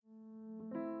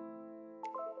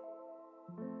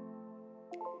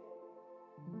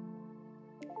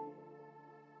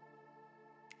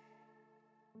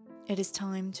It is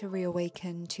time to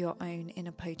reawaken to your own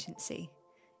inner potency.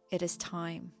 It is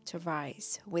time to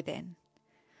rise within.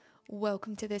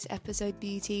 Welcome to this episode,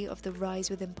 Beauty, of the Rise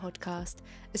Within podcast,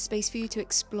 a space for you to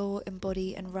explore,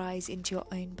 embody and rise into your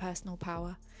own personal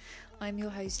power. I'm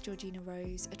your host, Georgina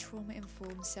Rose, a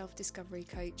trauma-informed self-discovery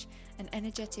coach and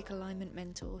energetic alignment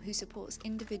mentor who supports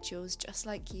individuals just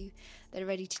like you that are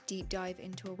ready to deep dive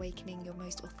into awakening your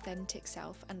most authentic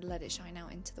self and let it shine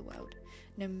out into the world,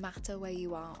 no matter where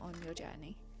you are on your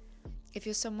journey. If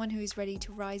you're someone who is ready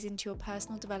to rise into your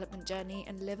personal development journey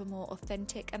and live a more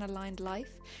authentic and aligned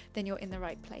life, then you're in the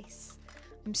right place.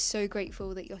 I'm so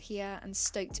grateful that you're here and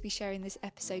stoked to be sharing this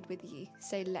episode with you.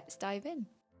 So let's dive in.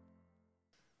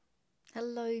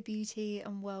 Hello, Beauty,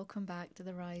 and welcome back to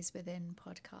the Rise Within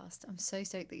podcast. I'm so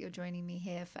stoked that you're joining me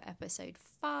here for episode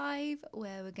 5,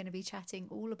 where we're going to be chatting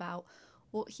all about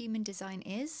what human design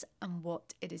is and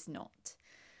what it is not.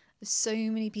 So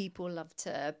many people love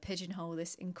to pigeonhole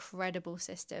this incredible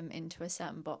system into a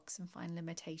certain box and find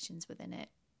limitations within it.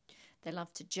 They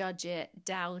love to judge it,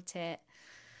 doubt it,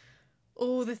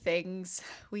 all the things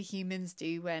we humans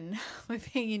do when we're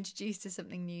being introduced to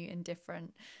something new and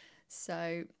different.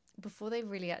 So before they've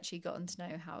really actually gotten to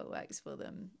know how it works for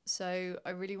them. So I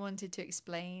really wanted to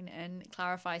explain and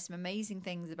clarify some amazing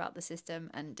things about the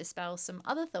system and dispel some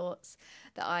other thoughts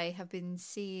that I have been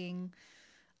seeing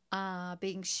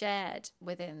being shared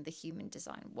within the human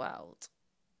design world.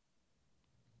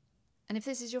 And if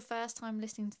this is your first time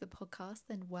listening to the podcast,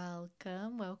 then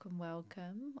welcome.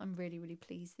 I'm really, really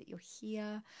pleased that you're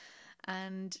here.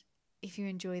 And if you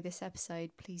enjoy this episode,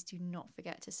 please do not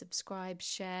forget to subscribe,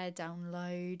 share,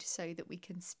 download, so that we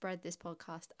can spread this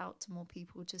podcast out to more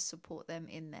people to support them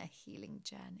in their healing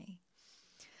journey.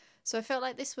 So I felt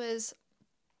like this was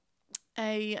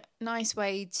a nice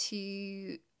way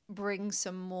to bring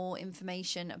some more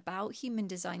information about human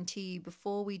design to you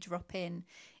before we drop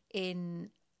in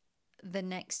the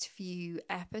next few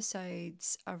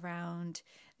episodes around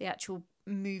the actual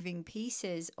moving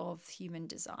pieces of human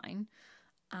design.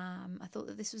 I thought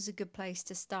that this was a good place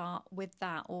to start with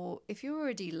that, or if you're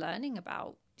already learning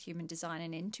about human design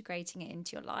and integrating it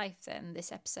into your life, then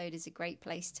this episode is a great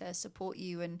place to support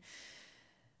you and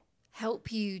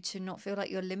help you to not feel like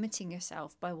you're limiting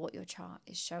yourself by what your chart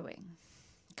is showing.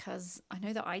 Because I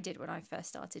know that I did when I first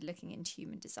started looking into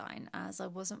human design, as I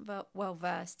wasn't well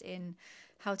versed in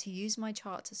how to use my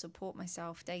chart to support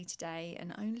myself day to day,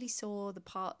 and only saw the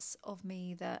parts of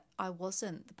me that I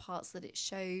wasn't, the parts that it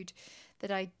showed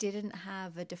that I didn't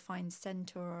have a defined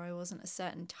center, or I wasn't a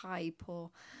certain type or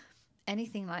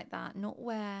anything like that, not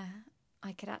where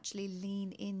I could actually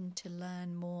lean in to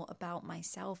learn more about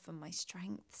myself and my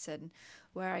strengths and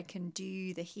where I can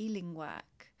do the healing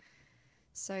work.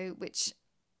 So, which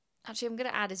actually I'm going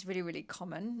to add is really, really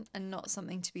common and not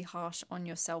something to be harsh on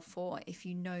yourself for if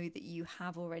you know that you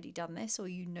have already done this or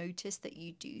you notice that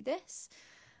you do this.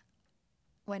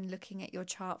 When looking at your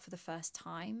chart for the first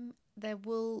time, there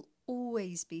will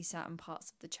always be certain parts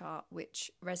of the chart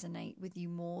which resonate with you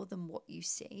more than what you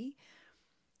see.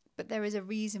 But there is a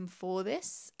reason for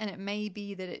this, and it may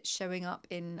be that it's showing up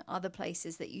in other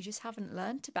places that you just haven't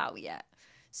learnt about yet.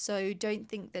 So don't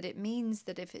think that it means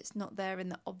that if it's not there in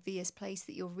the obvious place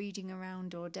that you're reading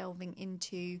around or delving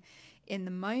into in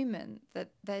the moment,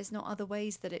 that there's not other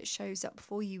ways that it shows up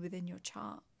for you within your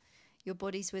chart. Your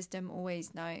body's wisdom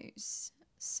always knows.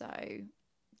 So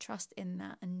trust in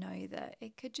that and know that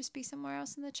it could just be somewhere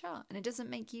else in the chart. And it doesn't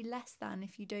make you less than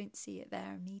if you don't see it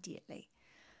there immediately.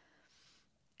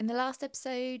 In the last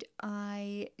episode,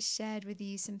 I shared with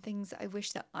you some things that I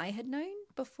wish that I had known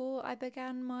before I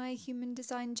began my human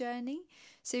design journey.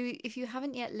 So if you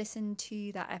haven't yet listened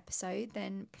to that episode,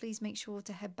 then please make sure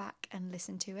to head back and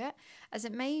listen to it, as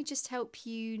it may just help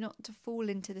you not to fall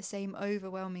into the same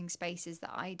overwhelming spaces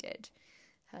that I did.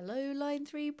 Hello, line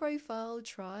 3 profile,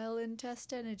 trial and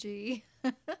test energy.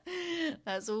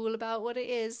 That's all about what it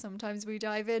is. Sometimes we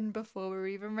dive in before we're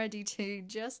even ready to,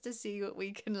 just to see what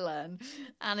we can learn.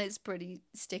 And it's pretty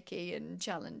sticky and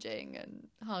challenging and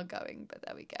hard going, but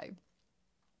there we go.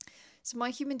 So my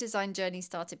human design journey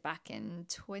started back in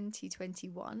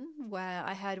 2021, where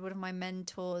I heard one of my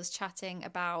mentors chatting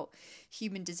about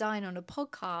human design on a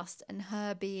podcast, and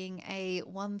her being a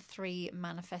 1-3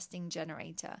 manifesting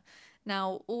generator.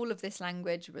 Now, all of this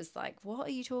language was like, what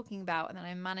are you talking about? And then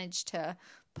I managed to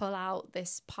pull out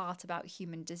this part about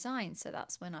human design. So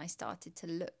that's when I started to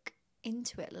look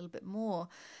into it a little bit more.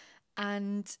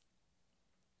 And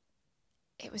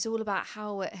it was all about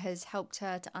how it has helped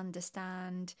her to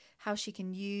understand how she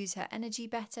can use her energy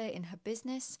better in her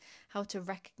business, how to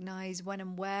recognize when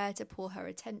and where to pour her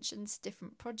attention to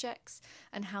different projects,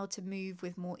 and how to move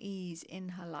with more ease in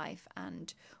her life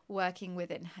and working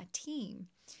within her team.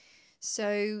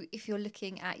 So if you're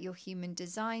looking at your human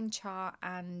design chart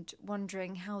and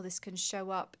wondering how this can show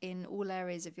up in all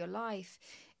areas of your life,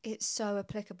 it's so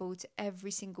applicable to every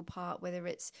single part, whether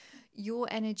it's your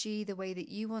energy, the way that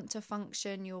you want to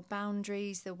function, your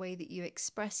boundaries, the way that you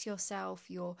express yourself,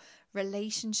 your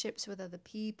relationships with other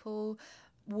people,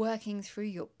 working through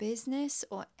your business,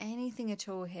 or anything at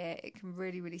all here. It can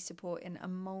really, really support in a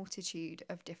multitude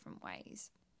of different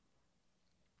ways.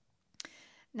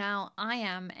 Now, I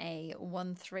am a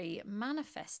 1-3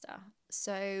 manifester.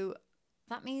 So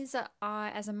that means that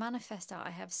as a manifester, I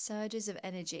have surges of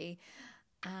energy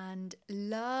and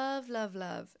love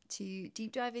to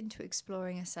deep dive into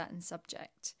exploring a certain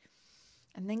subject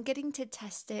and then getting to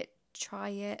test it, try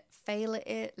it, fail at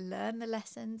it, learn the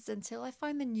lessons until I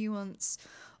find the nuance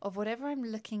of whatever I'm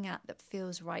looking at that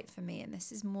feels right for me. And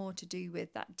this is more to do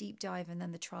with that deep dive, and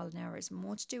then the trial and error is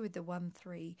more to do with the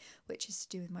 1-3, which is to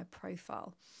do with my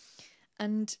profile.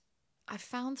 And I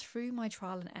found through my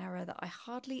trial and error that I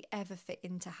hardly ever fit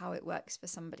into how it works for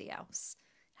somebody else.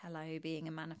 Hello, being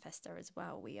a manifester as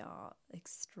well. We are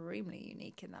extremely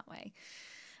unique in that way.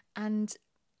 And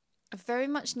I very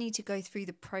much need to go through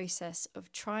the process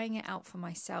of trying it out for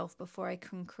myself before I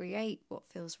can create what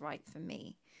feels right for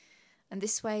me. And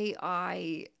this way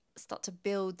I start to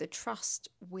build the trust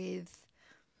with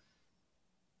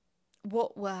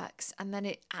what works, and then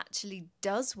it actually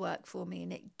does work for me,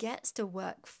 and it gets to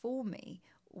work for me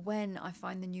when I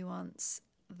find the nuance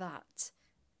that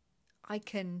I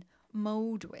can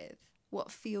mold with,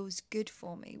 what feels good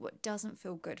for me, what doesn't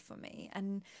feel good for me,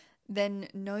 and then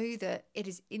know that it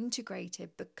is integrated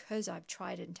because I've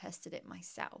tried and tested it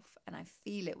myself and I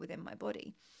feel it within my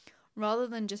body, rather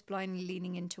than just blindly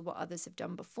leaning into what others have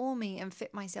done before me and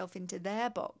fit myself into their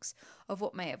box of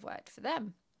what may have worked for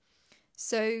them.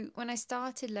 So when I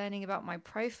started learning about my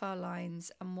profile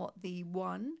lines and what the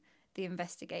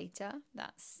investigator,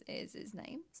 is his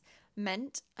name,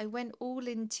 meant, I went all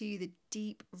into the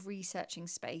deep researching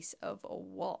space of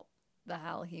what the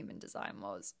hell human design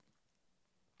was.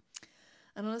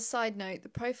 And on a side note, the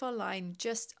profile line,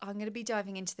 I'm going to be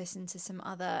diving into this into some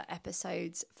other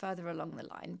episodes further along the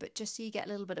line, but just so you get a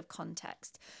little bit of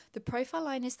context, the profile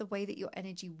line is the way that your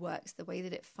energy works, the way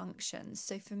that it functions.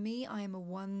 So for me, I am a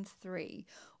 1-3,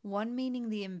 1 meaning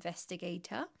the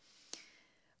investigator,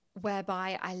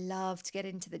 whereby I love to get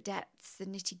into the depths, the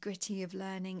nitty-gritty of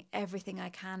learning everything I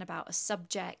can about a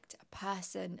subject, a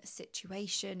person, a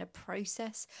situation, a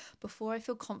process, before I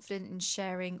feel confident in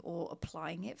sharing or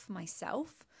applying it for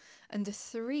myself. And the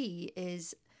 3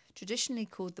 is traditionally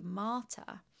called the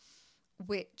martyr,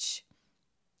 which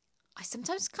I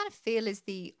sometimes kind of feel is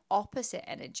the opposite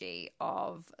energy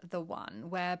of the 1,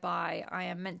 whereby I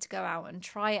am meant to go out and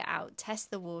try it out, test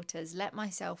the waters, let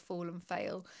myself fall and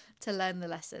fail to learn the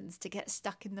lessons, to get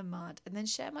stuck in the mud, and then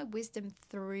share my wisdom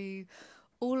through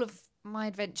all of my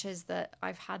adventures that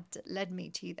I've had that led me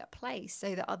to that place,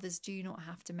 so that others do not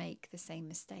have to make the same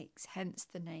mistakes, hence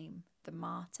the name, the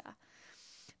martyr.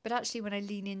 But actually, when I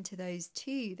lean into those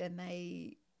 2, then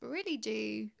they really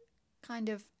do kind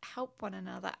of help one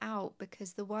another out,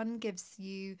 because the 1 gives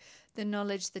you the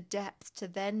knowledge, the depth to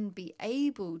then be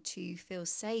able to feel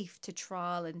safe to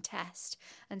trial and test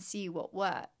and see what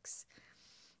works.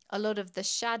 A lot of the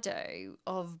shadow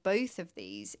of both of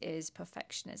these is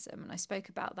perfectionism, and I spoke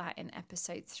about that in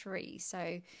episode 3.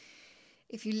 So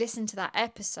if you listen to that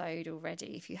episode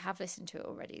already, if you have listened to it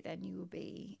already, then you will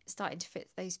be starting to fit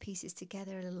those pieces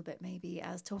together a little bit, maybe,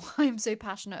 as to why I'm so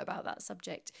passionate about that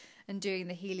subject and doing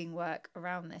the healing work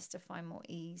around this to find more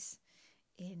ease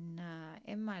in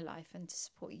my life and to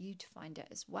support you to find it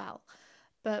as well.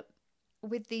 But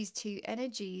with these 2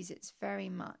 energies, it's very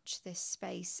much this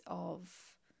space of,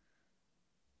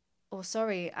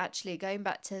 going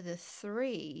back to the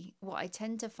 3, what I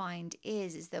tend to find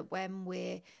is that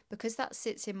because that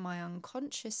sits in my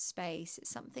unconscious space, it's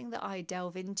something that I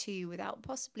delve into without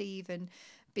possibly even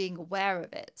being aware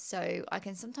of it. So I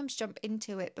can sometimes jump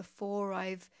into it before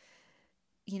I've,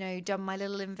 done my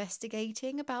little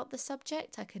investigating about the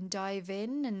subject. I can dive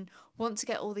in and want to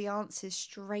get all the answers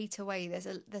straight away.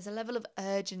 There's a level of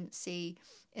urgency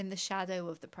in the shadow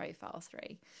of the profile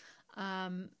 3.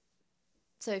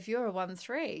 So if you're a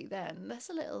 1-3, then that's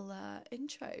a little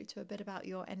intro to a bit about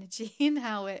your energy and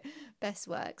how it best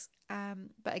works.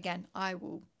 But again, I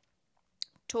will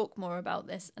talk more about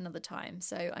this another time.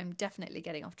 So I'm definitely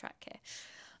getting off track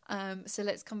here. So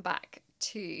let's come back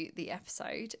to the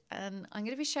episode, and I'm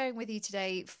going to be sharing with you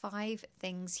today 5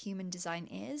 things human design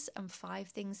is and 5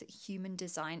 things that human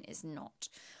design is not.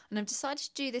 And I've decided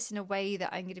to do this in a way that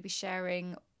I'm going to be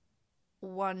sharing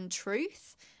one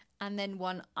truth and then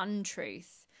one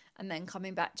untruth, and then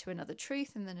coming back to another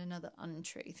truth and then another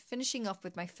untruth, finishing off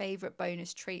with my favourite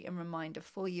bonus treat and reminder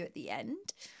for you at the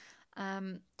end.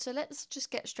 So let's just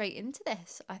get straight into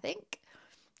this, I think.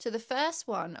 So the first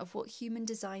one of what human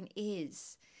design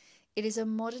is, it is a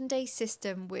modern day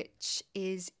system which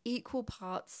is equal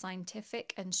parts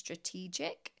scientific and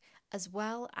strategic, as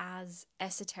well as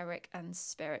esoteric and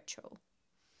spiritual.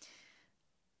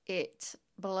 It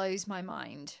blows my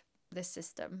mind, this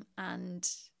system, and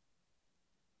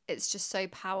it's just so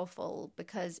powerful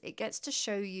because it gets to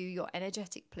show you your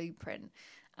energetic blueprint,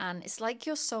 and it's like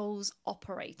your soul's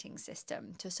operating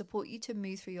system to support you to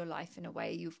move through your life in a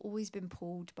way you've always been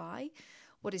pulled by,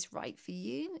 what is right for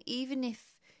you, even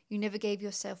if you never gave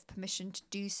yourself permission to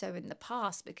do so in the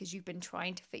past because you've been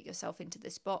trying to fit yourself into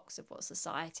this box of what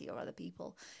society or other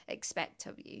people expect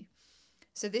of you.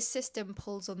 So this system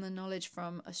pulls on the knowledge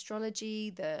from astrology,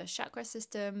 the chakra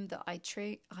system, the I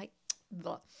Ching,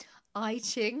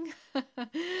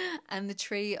 and the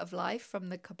tree of life from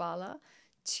the Kabbalah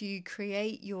to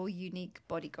create your unique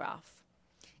body graph.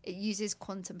 It uses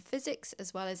quantum physics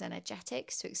as well as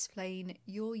energetics to explain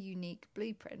your unique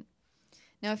blueprint.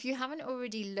 Now, if you haven't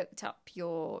already looked up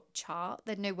your chart,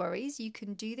 then no worries. You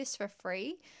can do this for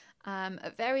free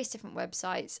at various different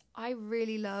websites. I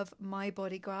really love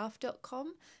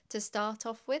mybodygraph.com to start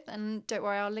off with. And don't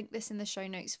worry, I'll link this in the show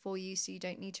notes for you so you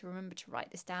don't need to remember to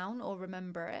write this down or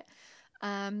remember it,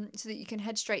 so that you can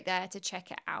head straight there to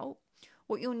check it out.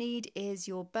 What you'll need is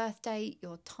your birth date,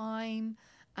 your time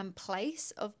and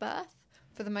place of birth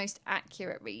for the most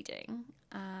accurate reading.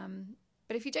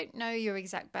 But if you don't know your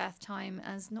exact birth time,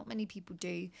 as not many people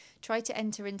do, try to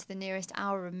enter into the nearest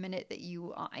hour or minute that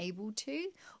you are able to,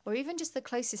 or even just the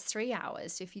closest 3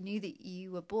 hours. So if you knew that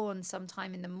you were born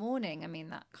sometime in the morning, I mean,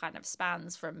 that kind of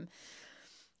spans from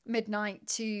midnight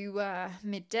to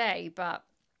midday, but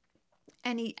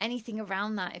anything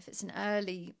around that, if it's an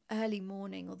early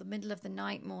morning or the middle of the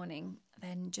night morning,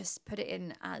 then just put it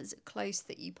in as close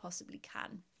that you possibly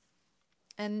can.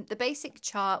 And the basic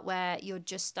chart where you're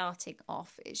just starting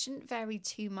off, it shouldn't vary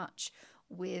too much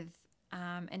with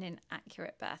an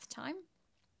inaccurate birth time.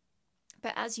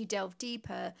 But as you delve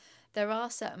deeper, there are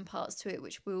certain parts to it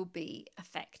which will be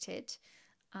affected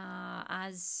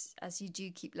as you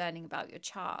do keep learning about your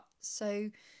chart.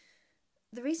 So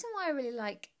the reason why I really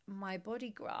like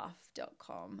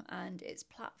mybodygraph.com and its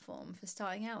platform for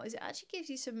starting out is it actually gives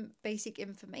you some basic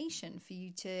information for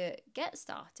you to get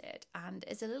started, and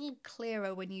it's a little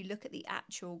clearer when you look at the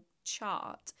actual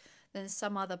chart than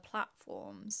some other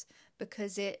platforms,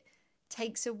 because it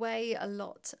takes away a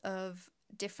lot of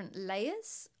different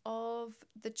layers of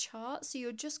the chart, so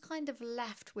you're just kind of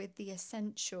left with the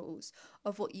essentials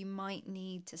of what you might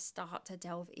need to start to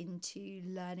delve into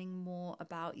learning more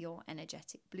about your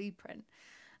energetic blueprint.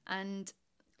 And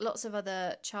lots of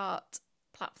other chart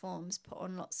platforms put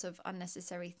on lots of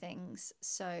unnecessary things,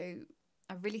 so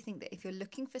I really think that if you're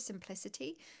looking for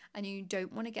simplicity and you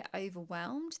don't want to get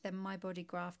overwhelmed, then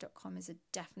mybodygraph.com is a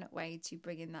definite way to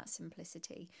bring in that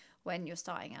simplicity when you're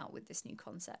starting out with this new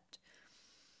concept.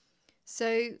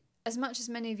 So as much as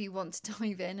many of you want to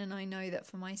dive in, and I know that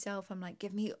for myself, I'm like,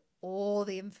 give me all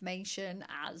the information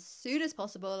as soon as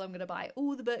possible. I'm going to buy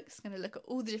all the books, going to look at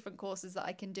all the different courses that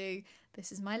I can do.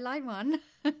 This is my line one.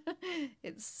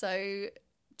 It's so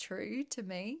true to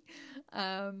me.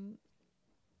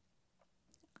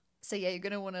 So yeah, you're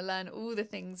going to want to learn all the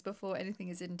things before anything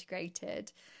is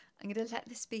integrated. I'm going to let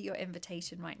this be your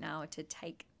invitation right now to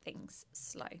take things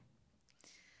slow.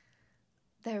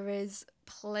 There is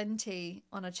plenty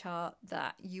on a chart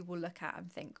that you will look at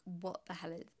and think, what the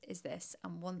hell is this?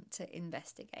 And want to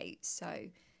investigate.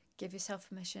 So give yourself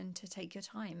permission to take your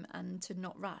time and to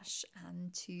not rush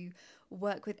and to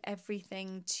work with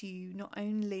everything to not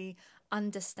only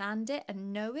understand it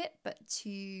and know it, but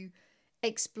to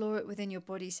explore it within your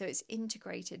body so it's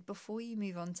integrated before you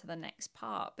move on to the next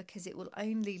part, because it will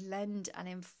only lend and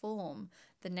inform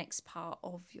the next part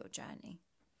of your journey.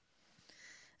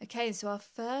 Okay, so our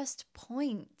first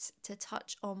point to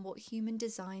touch on what human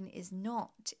design is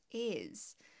not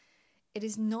is, it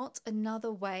is not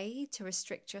another way to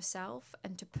restrict yourself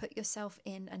and to put yourself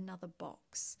in another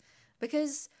box.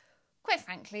 Because, quite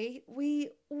frankly, we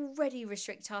already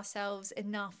restrict ourselves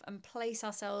enough and place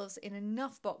ourselves in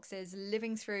enough boxes,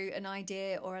 living through an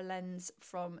idea or a lens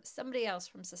from somebody else,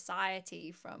 from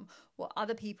society, from what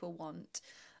other people want.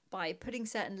 by putting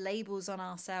certain labels on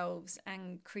ourselves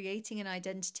and creating an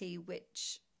identity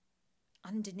which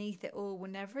underneath it all will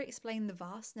never explain the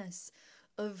vastness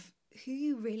of who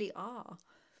you really are.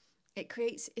 It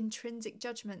creates intrinsic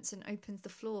judgments and opens the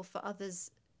floor for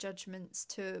others' judgments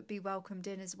to be welcomed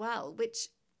in as well, which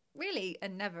really are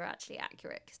never actually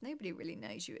accurate, because nobody really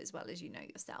knows you as well as you know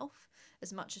yourself.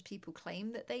 As much as people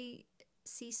claim that they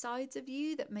see sides of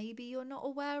you that maybe you're not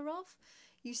aware of,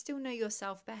 you still know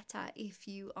yourself better if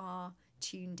you are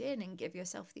tuned in and give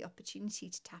yourself the opportunity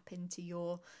to tap into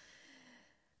your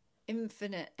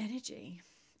infinite energy.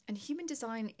 And human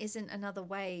design isn't another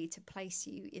way to place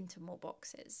you into more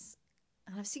boxes.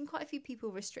 And I've seen quite a few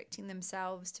people restricting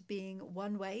themselves to being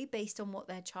one way based on what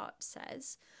their chart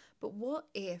says. But what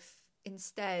if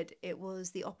instead it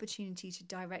was the opportunity to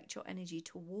direct your energy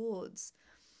towards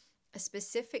a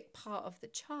specific part of the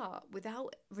chart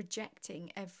without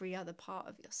rejecting every other part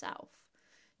of yourself?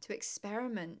 To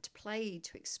experiment, to play,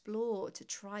 to explore, to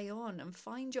try on and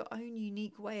find your own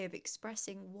unique way of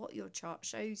expressing what your chart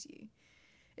shows you.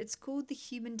 It's called the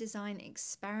Human Design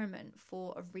Experiment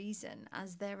for a reason,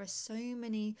 as there are so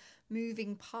many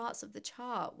moving parts of the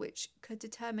chart which could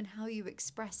determine how you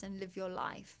express and live your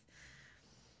life.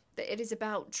 That it is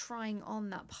about trying on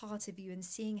that part of you and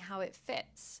seeing how it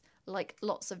fits, like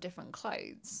lots of different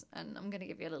clothes. And I'm going to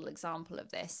give you a little example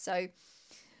of this. So,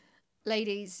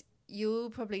 ladies, you'll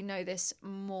probably know this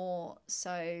more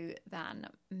so than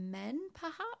men,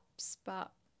 perhaps,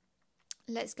 but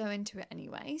let's go into it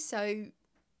anyway. So,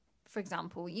 for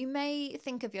example, you may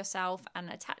think of yourself and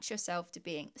attach yourself to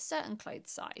being a certain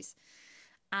clothes size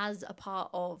as a part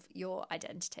of your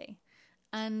identity.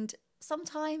 And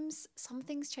sometimes some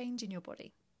things change in your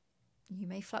body. You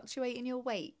may fluctuate in your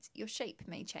weight, your shape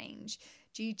may change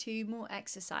due to more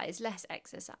exercise, less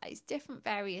exercise, different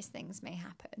various things may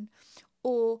happen.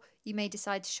 Or you may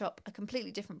decide to shop a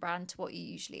completely different brand to what you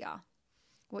usually are,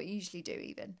 what you usually do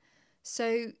even.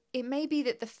 So it may be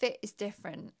that the fit is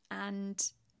different, and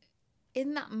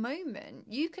in that moment,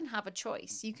 you can have a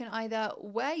choice. You can either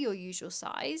wear your usual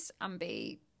size and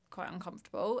be quite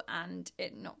uncomfortable and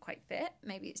it not quite fit.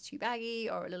 Maybe it's too baggy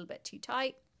or a little bit too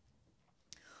tight.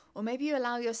 Or maybe you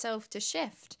allow yourself to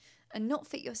shift and not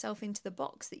fit yourself into the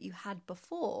box that you had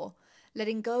before,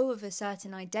 letting go of a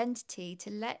certain identity to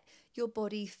let your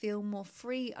body feel more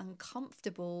free and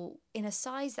comfortable in a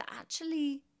size that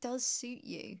actually does suit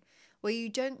you, where you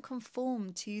don't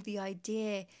conform to the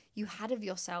idea you had of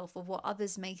yourself of what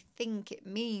others may think it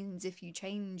means if you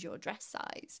change your dress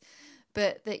size,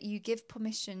 but that you give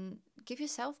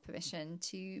yourself permission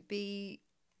to be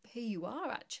who you are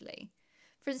actually.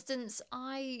 For instance,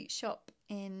 I shop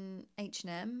in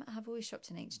H&M. I have always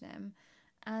shopped in H&M,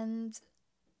 and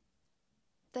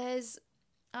there's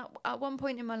at one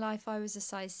point in my life I was a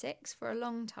size 6 for a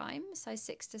long time, size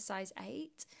 6 to size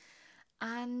 8,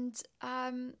 and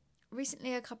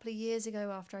recently, a couple of years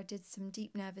ago, after I did some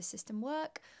deep nervous system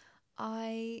work,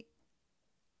 I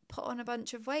put on a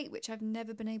bunch of weight, which I've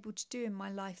never been able to do in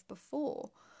my life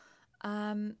before.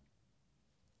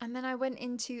 And then I went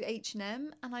into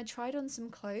H&M and I tried on some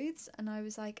clothes and I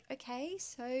was like, okay,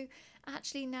 so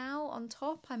actually now on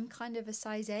top I'm kind of a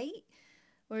size 8,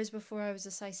 whereas before I was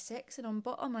a size 6, and on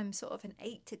bottom I'm sort of an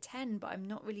 8 to 10, but I'm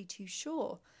not really too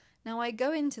sure. Now I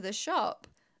go into the shop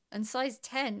and size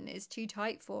 10 is too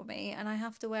tight for me and I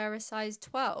have to wear a size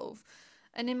 12.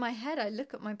 And in my head, I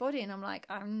look at my body and I'm like,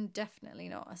 I'm definitely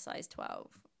not a size 12.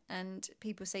 And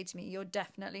people say to me, you're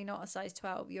definitely not a size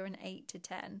 12. You're an 8 to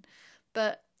 10.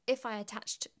 But if I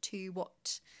attached to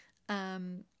what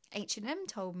H&M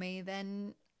told me,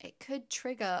 then it could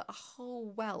trigger a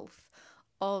whole wealth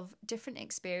of different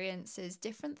experiences,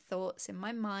 different thoughts in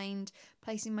my mind,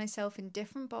 placing myself in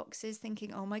different boxes,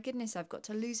 thinking, oh my goodness, I've got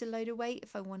to lose a load of weight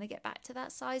if I want to get back to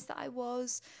that size that I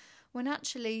was, when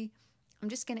actually I'm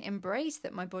just going to embrace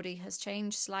that my body has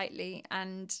changed slightly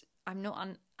and I'm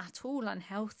not at all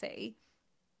unhealthy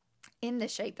in the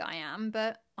shape that I am,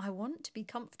 but I want to be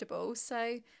comfortable.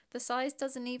 So the size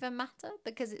doesn't even matter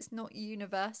because it's not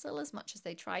universal as much as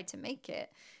they try to make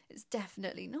it. It's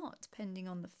definitely not, depending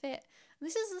on the fit. And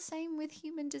this is the same with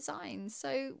human design.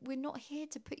 So we're not here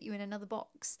to put you in another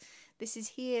box. This is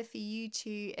here for you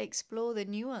to explore the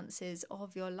nuances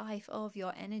of your life, of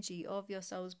your energy, of your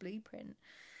soul's blueprint.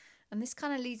 And this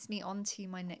kind of leads me on to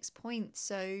my next point.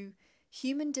 So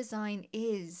human design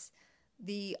is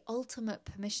the ultimate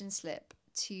permission slip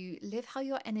to live how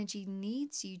your energy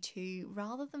needs you to,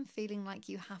 rather than feeling like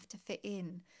you have to fit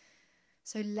in.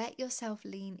 So let yourself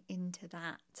lean into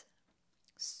that.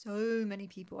 So many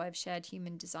people I've shared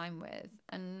human design with,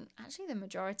 and actually the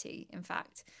majority, in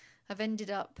fact, have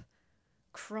ended up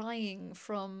crying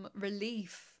from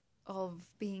relief of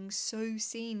being so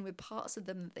seen with parts of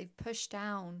them that they've pushed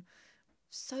down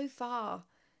so far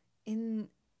in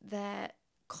their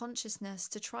consciousness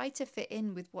to try to fit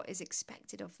in with what is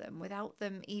expected of them without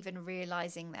them even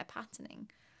realizing their patterning.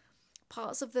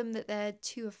 Parts of them that they're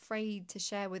too afraid to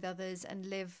share with others and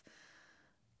live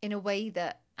in a way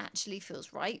that actually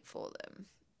feels right for them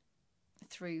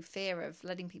through fear of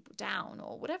letting people down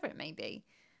or whatever it may be.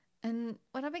 And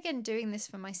when I began doing this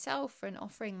for myself and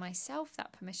offering myself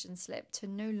that permission slip to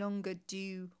no longer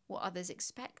do what others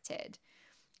expected,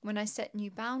 when I set new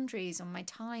boundaries on my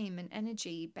time and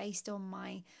energy based on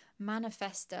my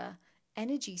manifestor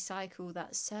energy cycle,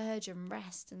 that surge and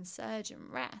rest and surge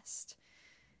and rest,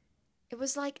 it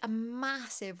was like a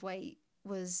massive weight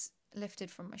was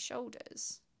lifted from my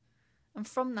shoulders. And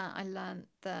from that, I learned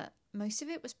that most of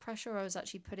it was pressure I was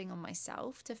actually putting on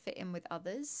myself to fit in with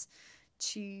others,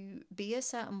 to be a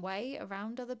certain way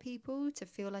around other people, to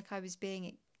feel like I was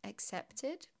being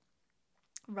accepted,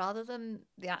 rather than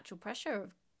the actual pressure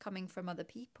of coming from other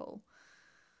people.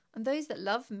 And those that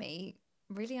loved me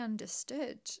really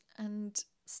understood and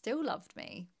still loved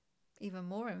me, even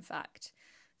more in fact,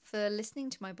 for listening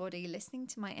to my body, listening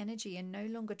to my energy, and no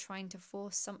longer trying to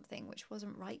force something which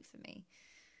wasn't right for me,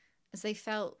 as they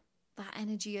felt that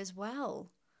energy as well.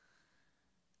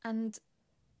 And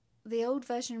the old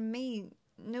version of me,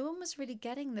 no one was really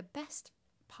getting the best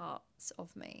parts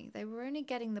of me. They were only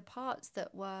getting the parts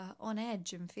that were on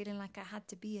edge and feeling like I had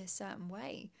to be a certain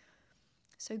way.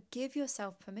 So give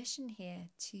yourself permission here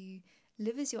to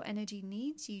live as your energy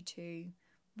needs you to,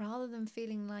 rather than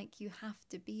feeling like you have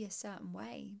to be a certain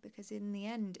way, because in the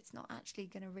end, it's not actually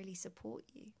going to really support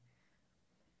you.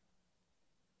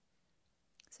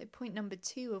 So point number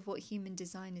 2 of what human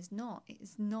design is not, it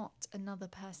is not another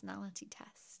personality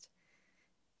test.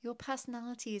 Your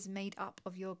personality is made up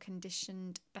of your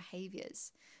conditioned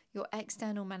behaviors, your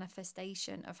external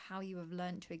manifestation of how you have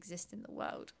learned to exist in the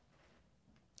world.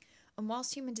 And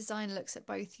whilst human design looks at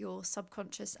both your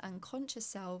subconscious and conscious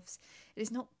selves, it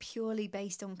is not purely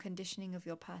based on conditioning of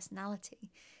your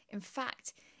personality. In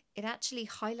fact, it actually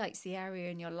highlights the area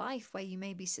in your life where you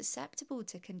may be susceptible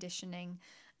to conditioning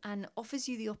and offers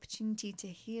you the opportunity to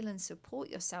heal and support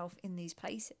yourself in these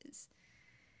places.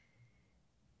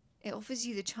 It offers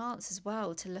you the chance as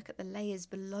well to look at the layers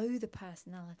below the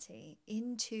personality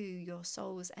into your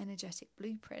soul's energetic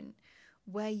blueprint,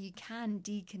 where you can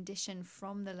decondition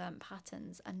from the learnt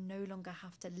patterns and no longer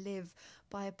have to live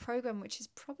by a program which is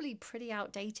probably pretty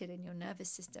outdated in your nervous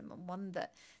system and one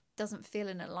that doesn't feel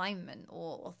in alignment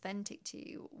or authentic to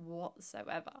you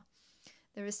whatsoever.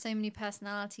 There are so many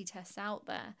personality tests out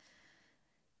there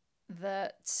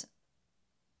that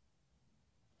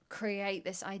create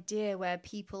this idea where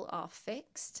people are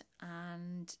fixed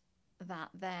and that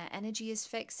their energy is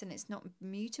fixed and it's not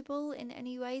mutable in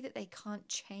any way, that they can't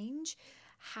change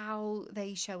how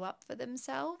they show up for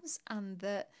themselves, and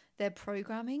that their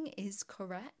programming is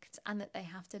correct and that they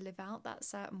have to live out that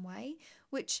certain way,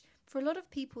 which for a lot of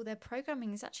people, their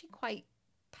programming is actually quite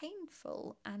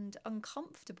painful and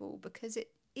uncomfortable because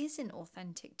it isn't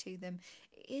authentic to them.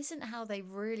 It isn't how they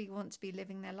really want to be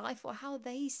living their life or how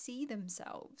they see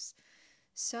themselves.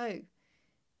 So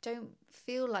don't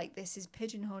feel like this is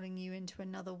pigeonholing you into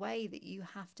another way that you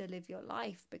have to live your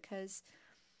life, because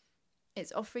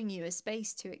it's offering you a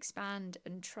space to expand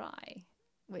and try,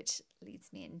 which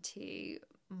leads me into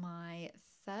my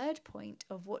third point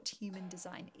of what human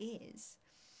design is.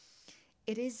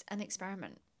 It is an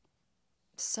experiment.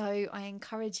 So I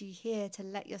encourage you here to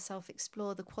let yourself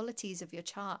explore the qualities of your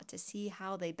chart to see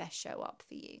how they best show up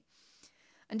for you.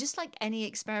 And just like any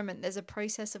experiment, there's a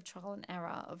process of trial and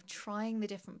error, of trying the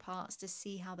different parts to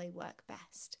see how they work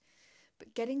best.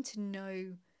 But getting to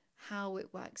know how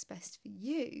it works best for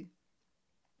you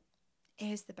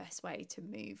is the best way to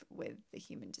move with the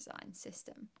human design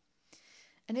system.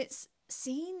 And it's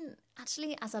seen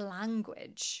actually as a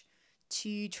language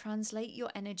to translate your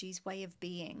energy's way of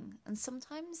being. And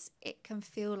sometimes it can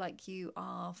feel like you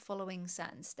are following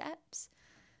certain steps.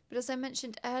 But as I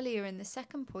mentioned earlier in the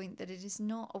second point, that it is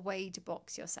not a way to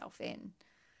box yourself in.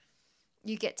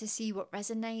 You get to see what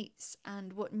resonates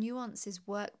and what nuances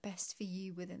work best for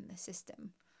you within the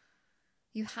system.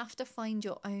 You have to find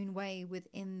your own way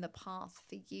within the path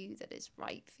for you that is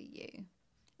right for you.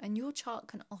 And your chart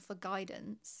can offer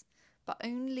guidance, but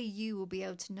only you will be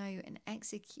able to know and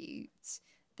execute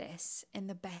this in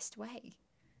the best way.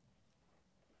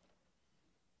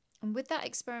 And with that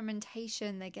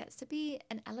experimentation, there gets to be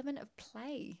an element of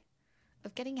play,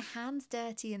 of getting your hands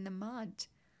dirty in the mud,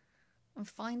 and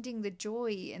finding the joy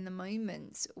in the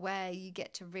moments where you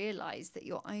get to realize that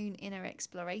your own inner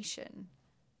exploration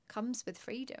comes with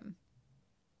freedom.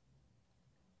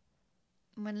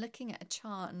 when looking at a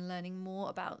chart and learning more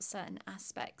about certain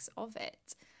aspects of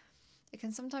it, it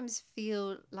can sometimes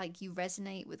feel like you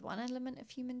resonate with one element of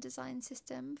human design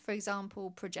system. For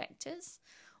example, projectors.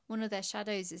 One of their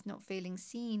shadows is not feeling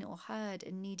seen or heard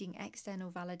and needing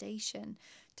external validation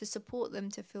to support them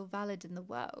to feel valid in the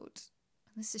world.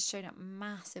 And this has shown up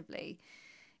massively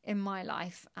in my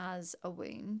life as a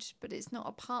wound, but it's not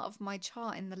a part of my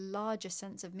chart in the larger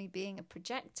sense of me being a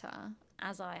projector,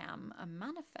 as I am a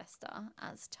manifester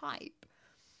as type.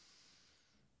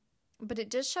 But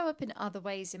it does show up in other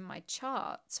ways in my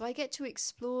chart, so I get to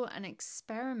explore and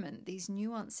experiment these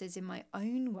nuances in my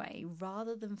own way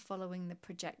rather than following the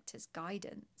projector's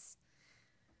guidance.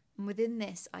 And within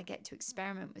this, I get to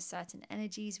experiment with certain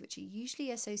energies which are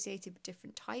usually associated with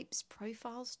different types,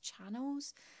 profiles,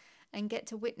 channels, and get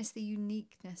to witness the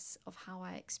uniqueness of how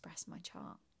I express my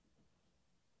chart.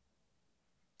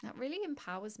 That really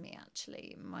empowers me,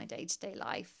 actually, in my day-to-day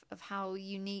life, of how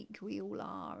unique we all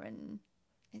are, and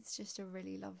it's just a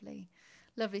really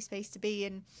lovely space to be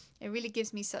in. It really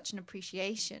gives me such an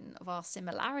appreciation of our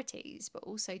similarities, but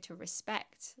also to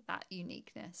respect that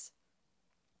uniqueness.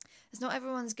 As not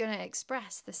everyone's going to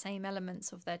express the same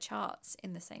elements of their charts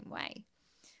in the same way.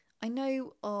 I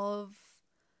know of,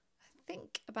 I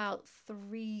think, about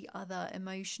 3 other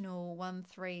emotional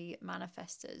 1-3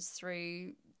 manifestors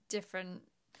through different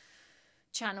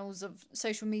channels of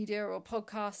social media or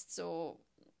podcasts or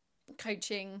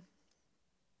coaching.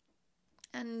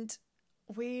 And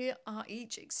we are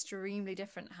each extremely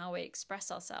different how we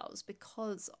express ourselves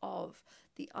because of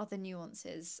the other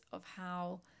nuances of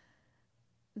how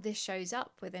this shows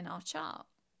up within our chart.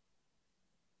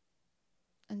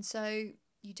 And so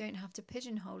you don't have to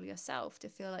pigeonhole yourself to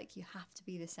feel like you have to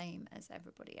be the same as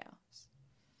everybody else.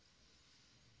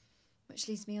 Which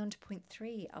leads me on to point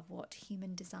 3 of what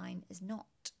human design is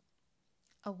not.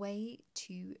 A way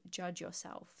to judge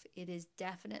yourself. It is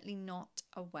definitely not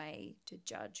a way to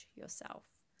judge yourself.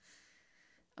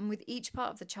 And with each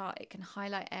part of the chart, it can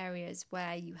highlight areas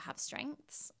where you have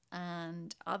strengths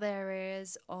and other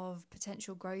areas of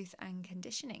potential growth and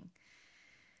conditioning.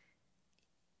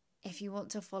 If you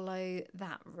want to follow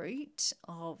that route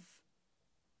of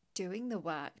doing the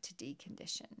work to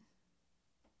decondition,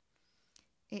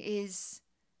 it is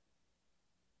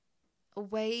a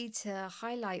way to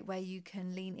highlight where you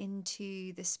can lean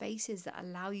into the spaces that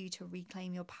allow you to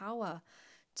reclaim your power,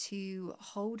 to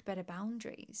hold better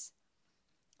boundaries.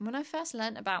 And when I first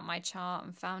learnt about my chart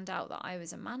and found out that I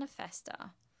was a manifester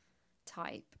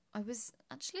type, I was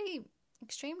actually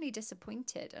extremely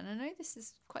disappointed. And I know this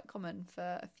is quite common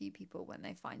for a few people when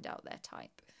they find out their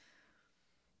type.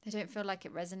 They don't feel like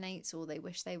it resonates, or they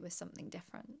wish they were something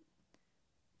different.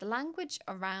 The language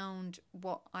around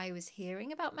what I was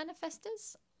hearing about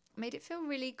manifestors made it feel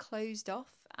really closed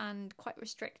off and quite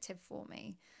restrictive for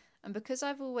me. And because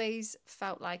I've always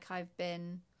felt like I've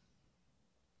been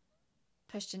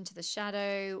pushed into the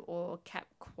shadow or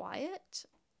kept quiet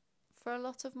for a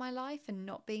lot of my life and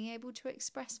not being able to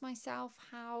express myself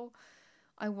how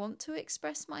I want to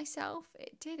express myself,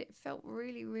 it felt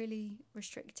really, really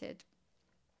restricted.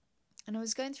 And I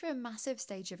was going through a massive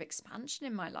stage of expansion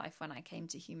in my life when I came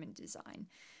to human design.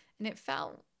 And it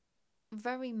felt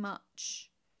very much,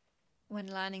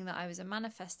 when learning that I was a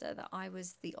manifester, that I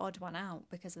was the odd one out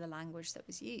because of the language that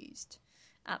was used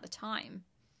at the time.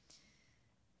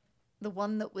 The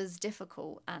one that was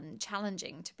difficult and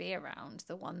challenging to be around,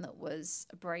 the one that was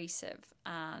abrasive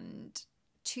and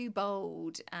too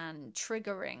bold and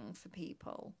triggering for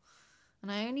people.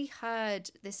 And I only heard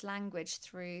this language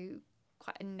through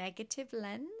quite a negative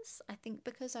lens, I think,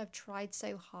 because I've tried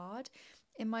so hard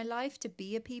in my life to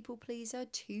be a people pleaser,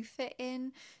 to fit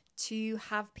in, to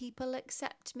have people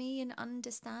accept me and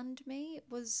understand me. It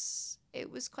was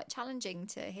quite challenging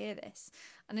to hear this.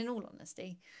 And in all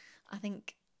honesty, I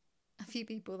think a few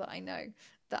people that I know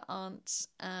that aren't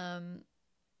a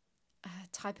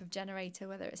type of generator,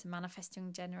 whether it's a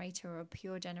manifesting generator or a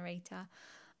pure generator,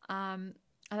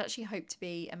 I'd actually hope to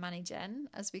be a Mani-Gen,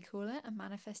 as we call it, a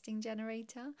manifesting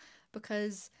generator,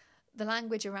 because the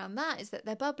language around that is that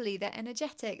they're bubbly, they're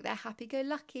energetic, they're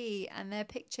happy-go-lucky, and they're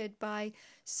pictured by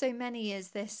so many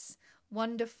as this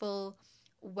wonderful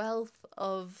wealth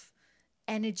of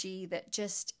energy that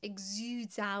just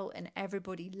exudes out and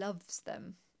everybody loves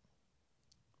them.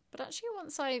 But actually,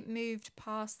 once I moved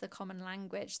past the common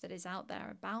language that is out there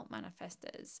about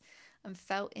manifestors and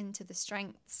felt into the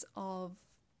strengths of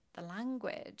the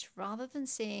language, rather than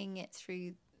seeing it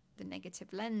through the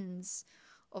negative lens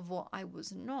of what I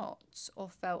was not or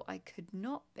felt I could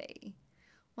not be,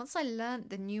 Once I learnt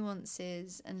the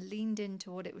nuances and leaned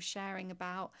into what it was sharing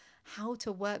about how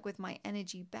to work with my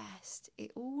energy best,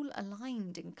 it all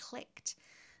aligned and clicked.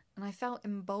 And I felt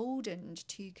emboldened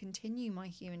to continue my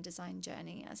human design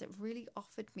journey, as it really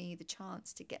offered me the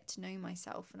chance to get to know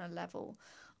myself on a level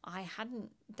I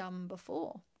hadn't done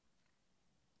before.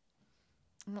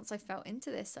 And once I felt into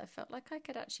this, I felt like I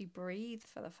could actually breathe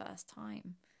for the first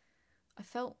time. I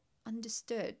felt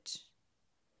understood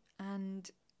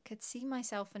and could see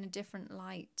myself in a different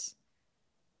light,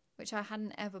 which I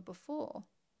hadn't ever before.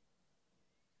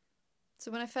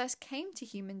 So when I first came to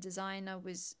human design, I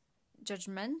was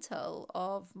judgmental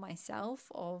of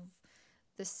myself, of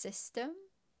the system.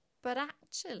 But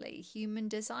actually, human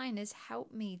design has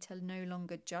helped me to no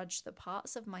longer judge the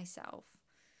parts of myself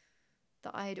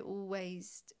that I had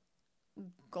always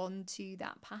gone to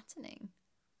that patterning.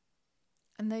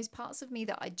 And those parts of me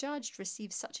that I judged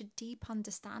received such a deep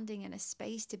understanding and a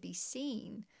space to be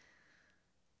seen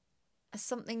as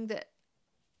something that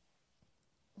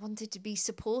wanted to be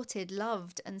supported,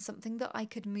 loved, and something that I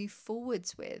could move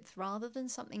forwards with, rather than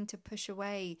something to push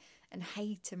away and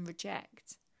hate and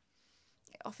reject.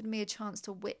 It offered me a chance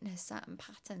to witness certain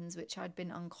patterns which I'd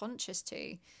been unconscious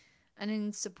to. And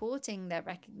in supporting their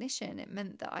recognition, it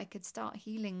meant that I could start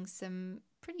healing some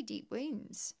pretty deep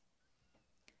wounds.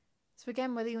 So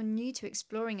again, whether you're new to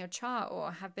exploring your chart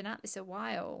or have been at this a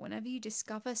while, whenever you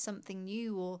discover something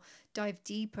new or dive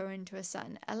deeper into a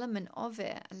certain element of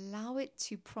it, allow it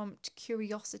to prompt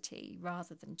curiosity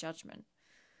rather than judgment.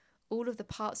 All of the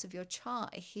parts of your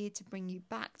chart are here to bring you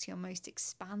back to your most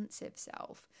expansive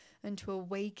self and to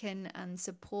awaken and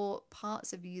support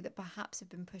parts of you that perhaps have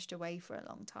been pushed away for a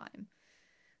long time.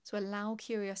 So allow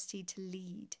curiosity to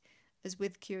lead, as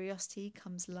with curiosity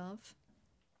comes love.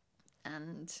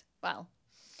 And, well,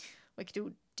 we could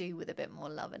all do with a bit more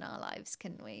love in our lives,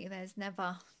 couldn't we? There's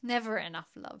never enough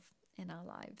love in our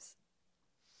lives.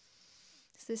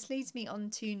 So this leads me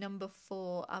on to number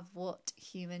 4 of what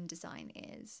human design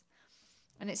is.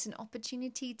 And it's an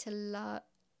opportunity to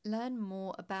learn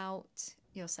more about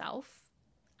yourself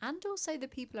and also the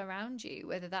people around you,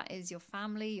 whether that is your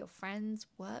family, your friends,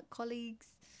 work colleagues,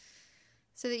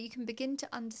 so that you can begin to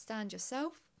understand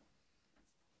yourself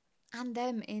and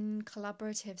them in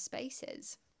collaborative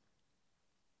spaces.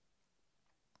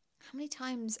 How many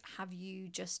times have you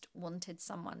just wanted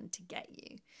someone to get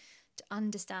you, to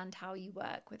understand how you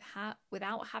work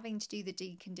without having to do the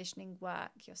deconditioning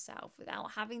work yourself,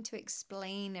 without having to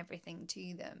explain everything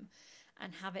to them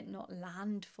and have it not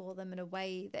land for them in a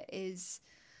way that is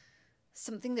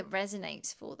something that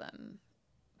resonates for them,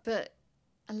 but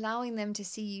allowing them to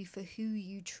see you for who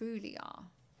you truly are?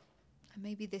 And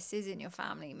maybe this is in your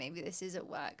family, maybe this is at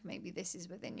work, maybe this is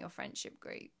within your friendship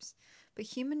groups. But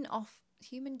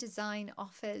human design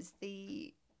offers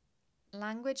the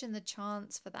language and the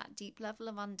chance for that deep level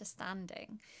of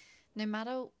understanding, no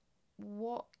matter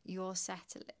what you're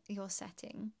setting.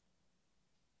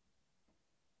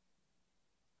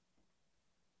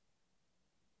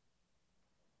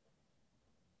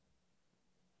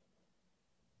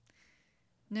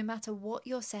 No matter what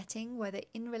you're setting, whether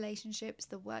in relationships,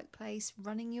 the workplace,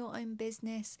 running your own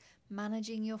business,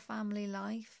 managing your family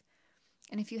life.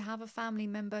 And if you have a family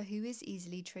member who is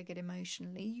easily triggered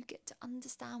emotionally, you get to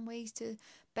understand ways to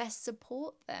best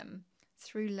support them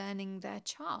through learning their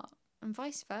chart, and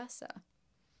vice versa.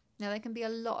 Now, there can be a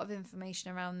lot of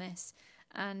information around this,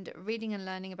 and reading and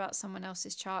learning about someone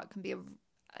else's chart can be an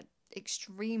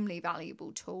extremely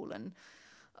valuable tool, and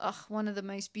one of the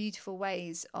most beautiful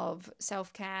ways of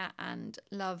self-care and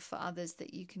love for others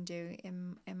that you can do,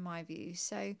 in my view.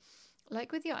 So,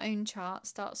 like with your own chart,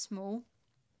 start small,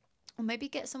 or maybe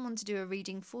get someone to do a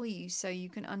reading for you so you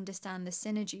can understand the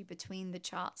synergy between the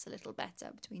charts a little better,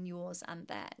 between yours and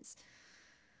theirs.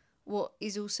 What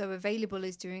is also available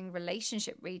is doing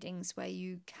relationship readings, where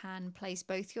you can place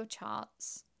both your chart,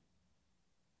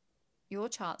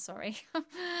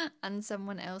 and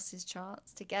someone else's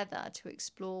charts together to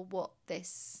explore what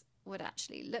this would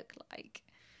actually look like.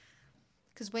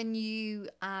 Because when you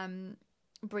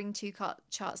bring two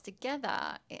charts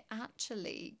together, it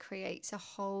actually creates a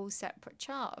whole separate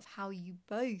chart of how you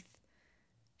both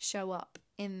show up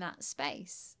in that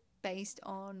space based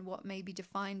on what may be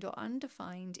defined or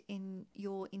undefined in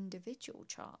your individual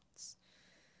charts.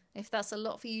 If that's a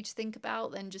lot for you to think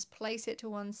about, then just place it to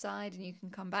one side and you can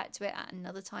come back to it at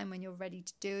another time when you're ready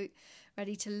to do it,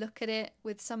 ready to look at it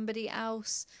with somebody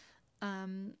else.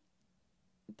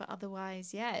 But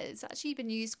otherwise, yeah, it's actually been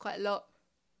used quite a lot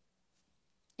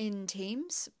in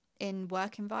teams, in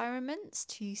work environments,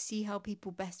 to see how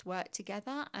people best work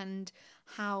together and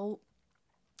how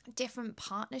Different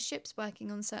partnerships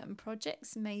working on certain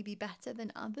projects may be better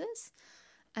than others.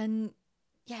 And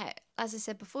yeah, as I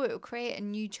said before, it will create a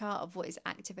new chart of what is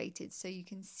activated so you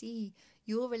can see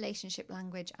your relationship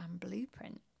language and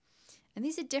blueprint. And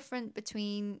these are different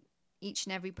between each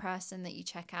and every person that you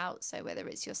check out. So whether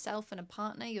it's yourself and a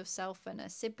partner, yourself and a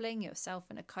sibling, yourself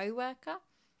and a co-worker,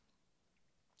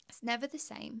 it's never the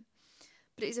same.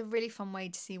 But it's a really fun way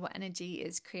to see what energy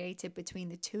is created between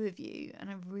the two of you. And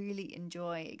I really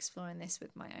enjoy exploring this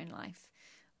with my own life,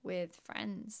 with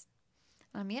friends.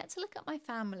 And I'm yet to look at my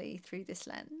family through this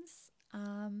lens.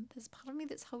 There's part of me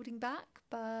that's holding back,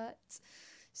 but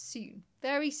soon,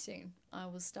 very soon, I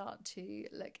will start to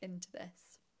look into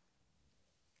this.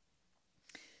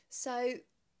 So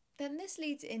then this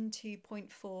leads into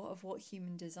point 4 of what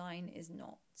human design is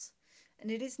not. And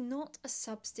it is not a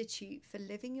substitute for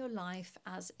living your life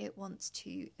as it wants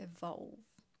to evolve.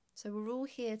 So we're all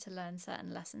here to learn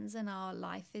certain lessons, and our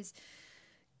life is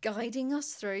guiding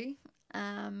us through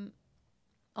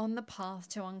on the path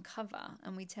to uncover.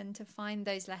 And we tend to find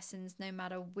those lessons no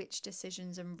matter which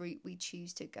decisions and route we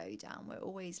choose to go down. We're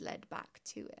always led back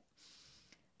to it.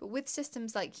 But with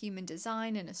systems like human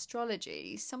design and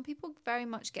astrology, some people very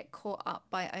much get caught up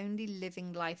by only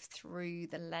living life through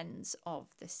the lens of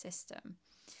the system.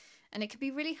 And it can be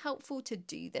really helpful to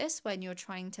do this when you're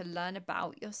trying to learn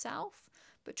about yourself,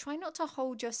 but try not to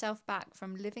hold yourself back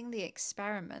from living the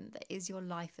experiment that is your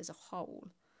life as a whole.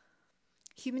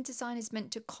 Human design is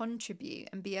meant to contribute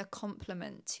and be a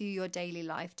complement to your daily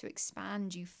life, to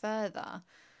expand you further,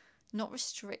 not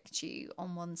restrict you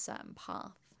on one certain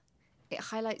path. It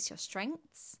highlights your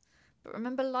strengths, but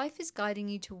remember, life is guiding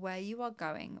you to where you are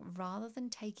going rather than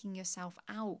taking yourself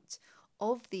out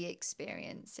of the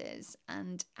experiences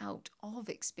and out of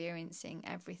experiencing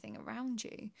everything around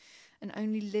you and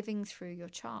only living through your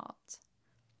chart.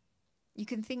 You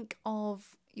can think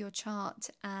of your chart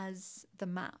as the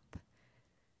map,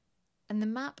 and the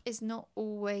map is not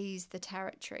always the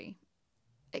territory.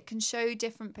 It can show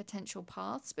different potential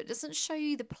paths, but it doesn't show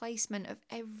you the placement of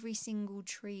every single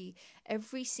tree,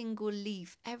 every single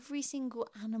leaf, every single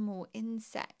animal,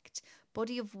 insect,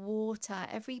 body of water,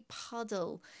 every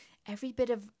puddle, every bit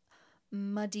of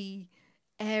muddy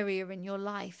area in your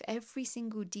life, every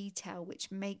single detail which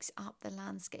makes up the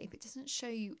landscape. It doesn't show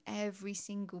you every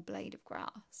single blade of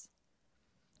grass.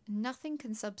 Nothing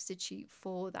can substitute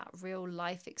for that real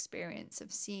life experience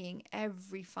of seeing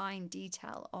every fine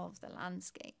detail of the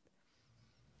landscape.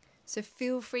 So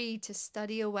feel free to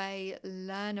study away,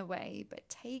 learn away, but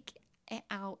take it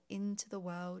out into the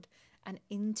world and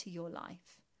into your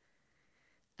life.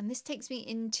 And this takes me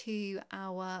into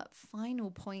our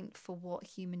final point for what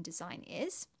human design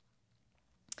is.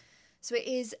 So it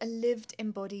is a lived,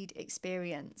 embodied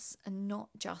experience and not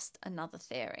just another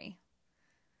theory.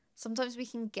 Sometimes we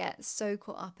can get so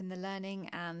caught up in the learning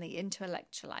and the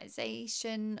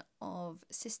intellectualization of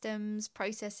systems,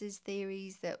 processes,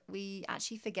 theories that we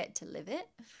actually forget to live it.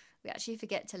 We actually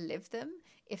forget to live them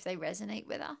if they resonate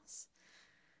with us.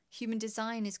 Human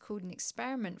design is called an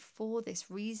experiment for this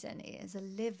reason. It is a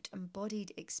lived,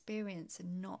 embodied experience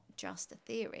and not just a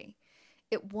theory.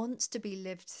 It wants to be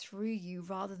lived through you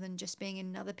rather than just being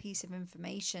another piece of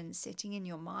information sitting in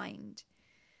your mind.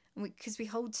 Because we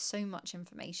hold so much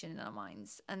information in our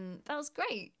minds, and that's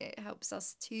great. It helps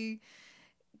us to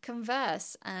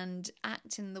converse and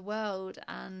act in the world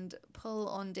and pull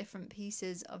on different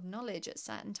pieces of knowledge at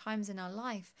certain times in our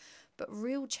life. But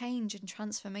real change and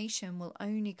transformation will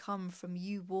only come from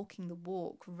you walking the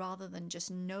walk rather than just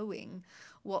knowing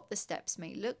what the steps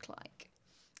may look like.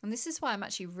 And this is why I'm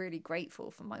actually really grateful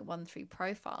for my 1-3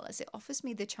 profile, as it offers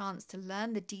me the chance to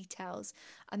learn the details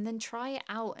and then try it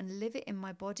out and live it in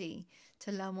my body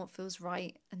to learn what feels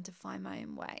right and to find my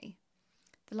own way.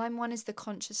 The line 1 is the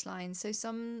conscious line. So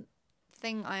something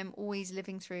I am always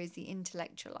living through is the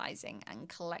intellectualizing and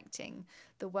collecting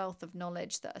the wealth of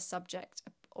knowledge that a subject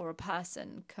or a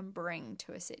person can bring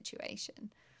to a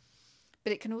situation.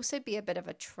 But it can also be a bit of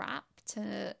a trap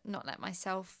to not let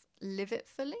myself live it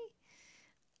fully.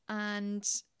 And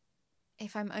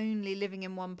if I'm only living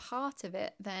in one part of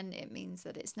it, then it means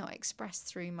that it's not expressed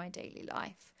through my daily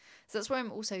life. So that's why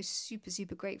I'm also super,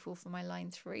 super grateful for my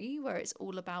line 3, where it's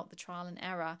all about the trial and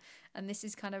error. And this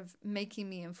is kind of making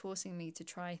me and forcing me to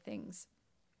try things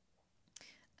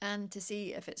and to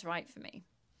see if it's right for me.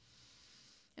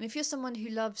 And if you're someone who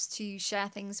loves to share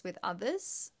things with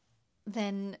others,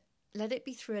 then let it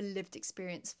be through a lived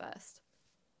experience first.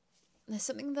 There's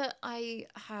something that I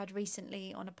heard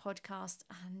recently on a podcast,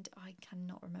 and I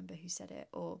cannot remember who said it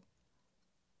or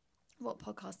what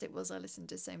podcast it was. I listened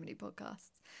to so many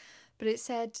podcasts. But it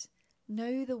said,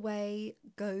 know the way,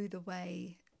 go the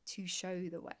way, to show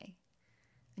the way.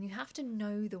 And you have to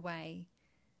know the way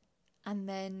and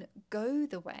then go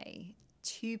the way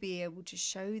to be able to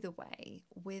show the way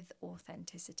with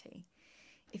authenticity.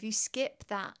 If you skip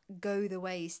that go the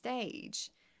way stage,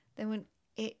 then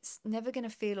it's never going to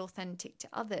feel authentic to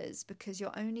others, because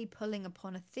you're only pulling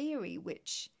upon a theory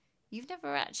which you've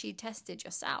never actually tested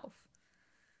yourself.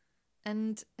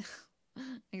 And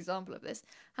example of this,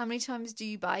 how many times do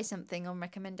you buy something on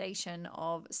recommendation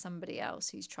of somebody else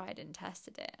who's tried and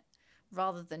tested it,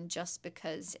 rather than just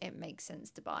because it makes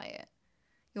sense to buy it?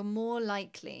 You're more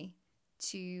likely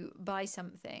to buy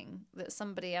something that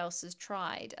somebody else has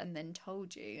tried and then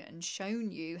told you and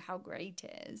shown you how great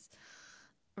it is,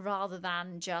 rather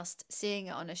than just seeing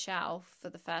it on a shelf for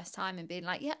the first time and being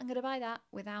like, yeah, I'm going to buy that,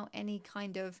 without any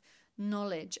kind of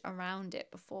knowledge around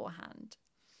it beforehand.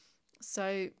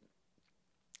 So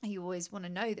you always want to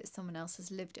know that someone else has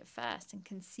lived it first and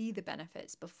can see the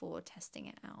benefits before testing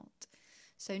it out.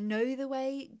 So know the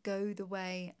way, go the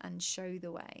way, and show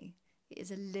the way. It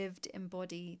is a lived,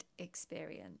 embodied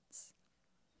experience.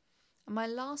 And my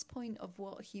last point of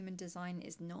what human design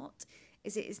is not,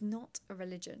 is it is not a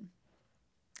religion.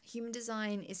 Human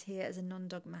design is here as a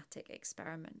non-dogmatic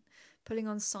experiment, pulling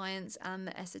on science and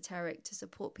the esoteric to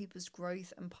support people's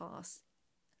growth and path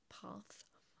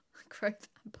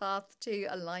to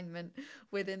alignment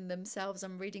within themselves.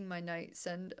 I'm reading my notes,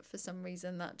 and for some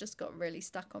reason that just got really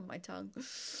stuck on my tongue.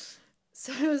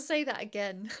 So I'll say that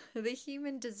again. The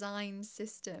human design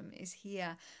system is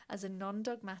here as a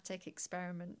non-dogmatic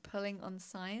experiment, pulling on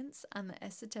science and the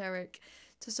esoteric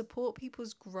to support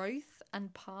people's growth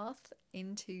and path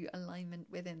into alignment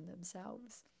within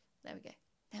themselves. There we go.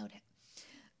 Nailed it.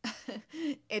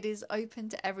 It is open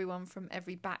to everyone from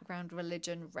every background,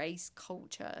 religion, race,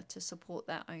 culture to support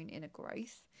their own inner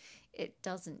growth. It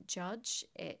doesn't judge.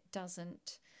 It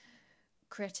doesn't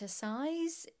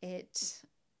criticize. It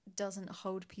doesn't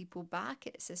hold people back.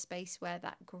 It's a space where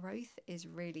that growth is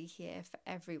really here for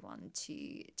everyone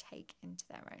to take into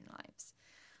their own lives.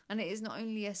 And it is not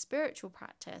only a spiritual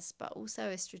practice, but also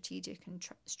a strategic and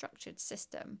structured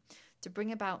system to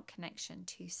bring about connection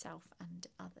to self and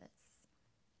others.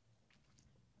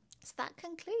 So that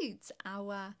concludes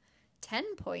our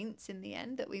 10 points in the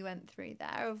end that we went through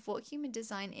there of what human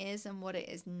design is and what it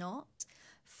is not.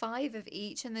 5 of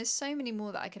each, and there's so many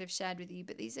more that I could have shared with you,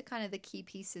 but these are kind of the key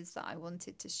pieces that I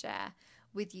wanted to share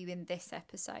with you in this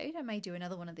episode. I may do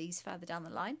another one of these further down the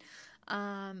line,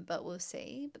 but we'll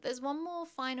see. But there's one more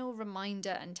final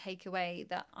reminder and takeaway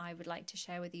that I would like to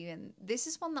share with you, and this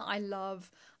is one that I love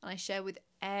and I share with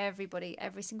everybody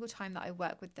every single time that I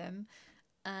work with them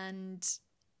and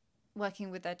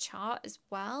working with their chart as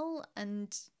well.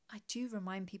 And I do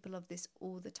remind people of this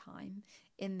all the time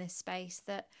in this space,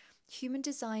 that human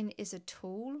design is a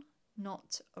tool,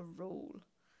 not a rule.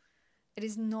 It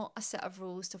is not a set of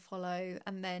rules to follow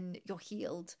and then you're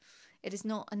healed. It is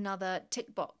not another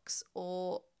tick box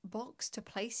or box to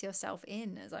place yourself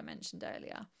in, as I mentioned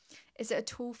earlier. Is it a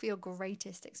tool for your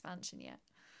greatest expansion yet?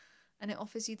 And it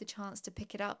offers you the chance to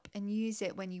pick it up and use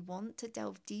it when you want to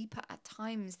delve deeper at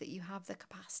times that you have the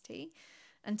capacity,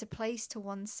 and to place to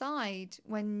one side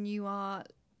when you are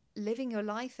living your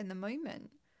life in the moment.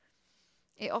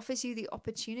 It offers you the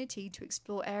opportunity to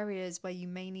explore areas where you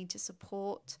may need to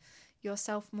support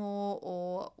yourself more,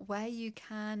 or where you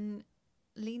can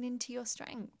lean into your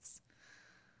strengths.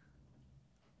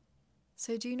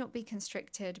 So do not be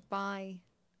constricted by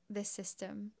this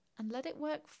system, and let it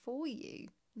work for you,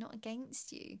 not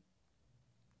against you.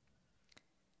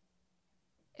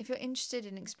 If you're interested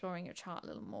in exploring your chart a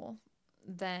little more,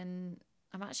 then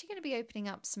I'm actually going to be opening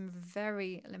up some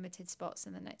very limited spots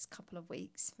in the next couple of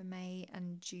weeks for May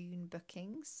and June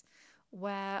bookings,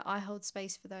 where I hold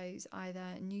space for those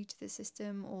either new to the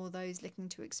system or those looking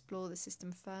to explore the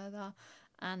system further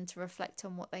and to reflect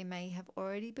on what they may have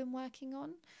already been working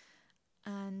on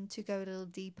and to go a little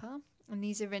deeper. And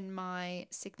these are in my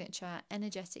signature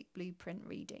energetic blueprint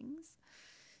readings.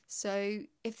 So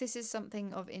if this is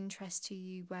something of interest to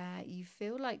you, where you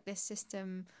feel like this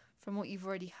system, from what you've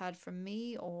already heard from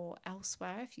me or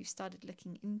elsewhere, if you've started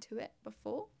looking into it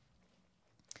before,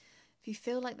 if you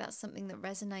feel like that's something that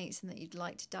resonates and that you'd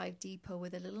like to dive deeper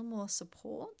with a little more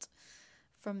support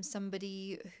from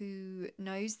somebody who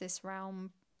knows this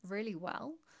realm really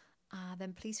well,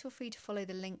 then please feel free to follow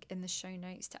the link in the show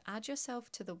notes to add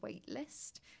yourself to the wait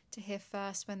list to hear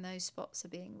first when those spots are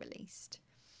being released.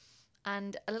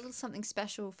 And a little something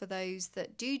special for those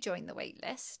that do join the wait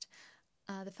list.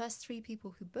 The first 3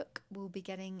 people who book will be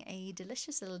getting a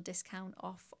delicious little discount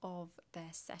off of their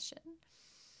session.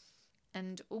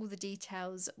 And all the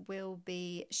details will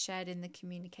be shared in the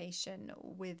communication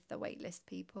with the waitlist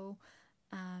people.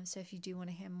 So if you do want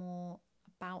to hear more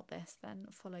about this, then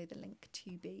follow the link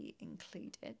to be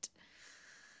included.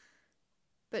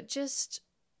 But just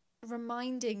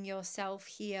reminding yourself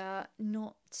here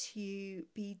not to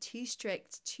be too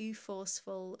strict, too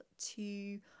forceful,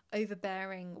 too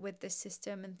overbearing with the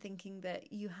system and thinking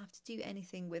that you have to do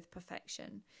anything with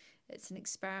perfection. It's an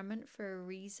experiment for a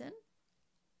reason.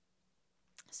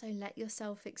 So let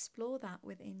yourself explore that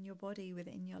within your body,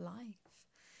 within your life.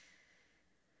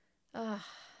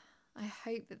 I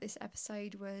hope that this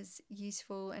episode was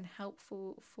useful and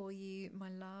helpful for you, my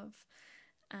love.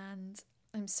 And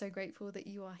I'm so grateful that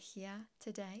you are here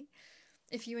today.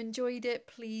 If you enjoyed it,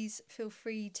 please feel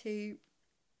free to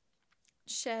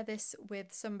share this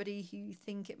with somebody who you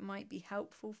think it might be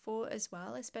helpful for as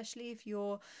well, especially if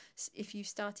you've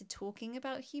started talking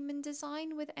about human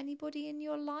design with anybody in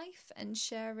your life, and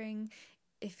sharing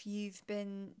if you've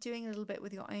been doing a little bit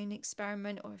with your own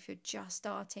experiment, or if you're just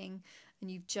starting and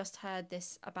you've just heard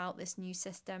about this new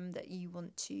system that you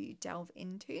want to delve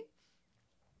into,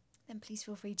 then please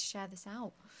feel free to share this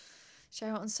out. Share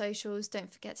it on socials.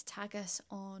 Don't forget to tag us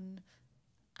on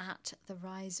 @The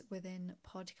Rise Within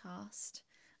podcast.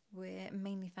 We're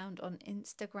mainly found on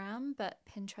Instagram, but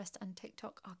Pinterest and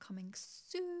TikTok are coming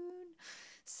soon.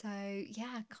 So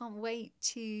yeah, can't wait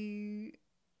to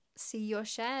see your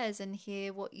shares and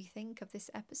hear what you think of this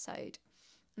episode.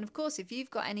 And of course, if you've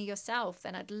got any yourself,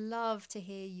 then I'd love to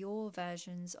hear your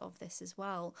versions of this as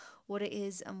well, what it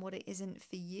is and what it isn't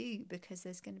for you, because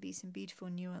there's going to be some beautiful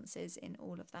nuances in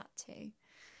all of that too.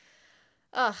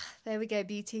 There we go,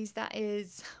 beauties. That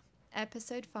is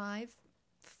episode 5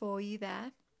 for you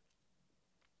there.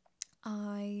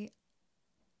 I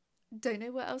don't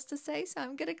know what else to say, so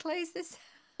I'm going to close this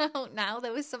out now.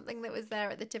 There was something that was there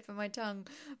at the tip of my tongue,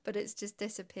 but it's just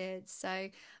disappeared. So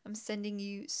I'm sending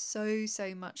you so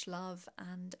much love,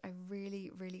 and I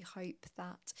really, really hope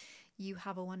that you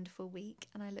have a wonderful week,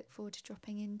 and I look forward to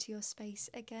dropping into your space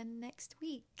again next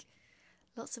week.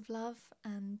 Lots of love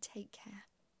and take care.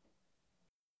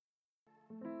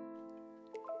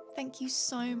 Thank you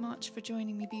so much for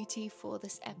joining me, beauty, for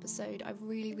this episode. I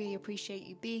really, really appreciate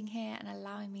you being here and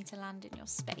allowing me to land in your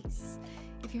space.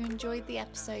 If you enjoyed the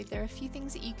episode, there are a few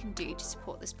things that you can do to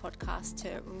support this podcast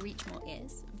to reach more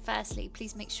ears. Firstly,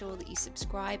 please make sure that you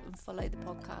subscribe and follow the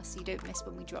podcast so you don't miss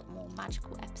when we drop more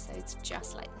magical episodes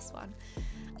just like this one.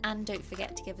 And don't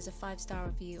forget to give us a 5-star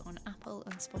review on Apple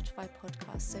and Spotify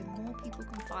podcasts so more people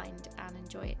can find and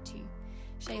enjoy it too.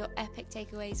 Share your epic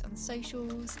takeaways on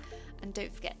socials, and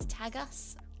don't forget to tag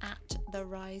us @The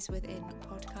Rise Within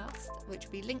podcast, which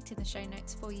will be linked in the show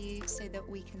notes for you so that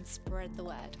we can spread the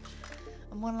word.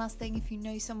 And one last thing, if you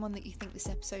know someone that you think this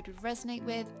episode would resonate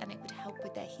with and it would help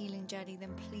with their healing journey,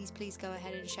 then please go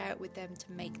ahead and share it with them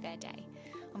to make their day.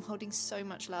 I'm holding so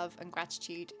much love and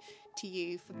gratitude to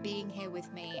you for being here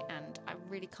with me, and I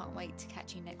really can't wait to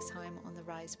catch you next time on the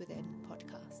Rise Within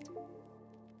podcast.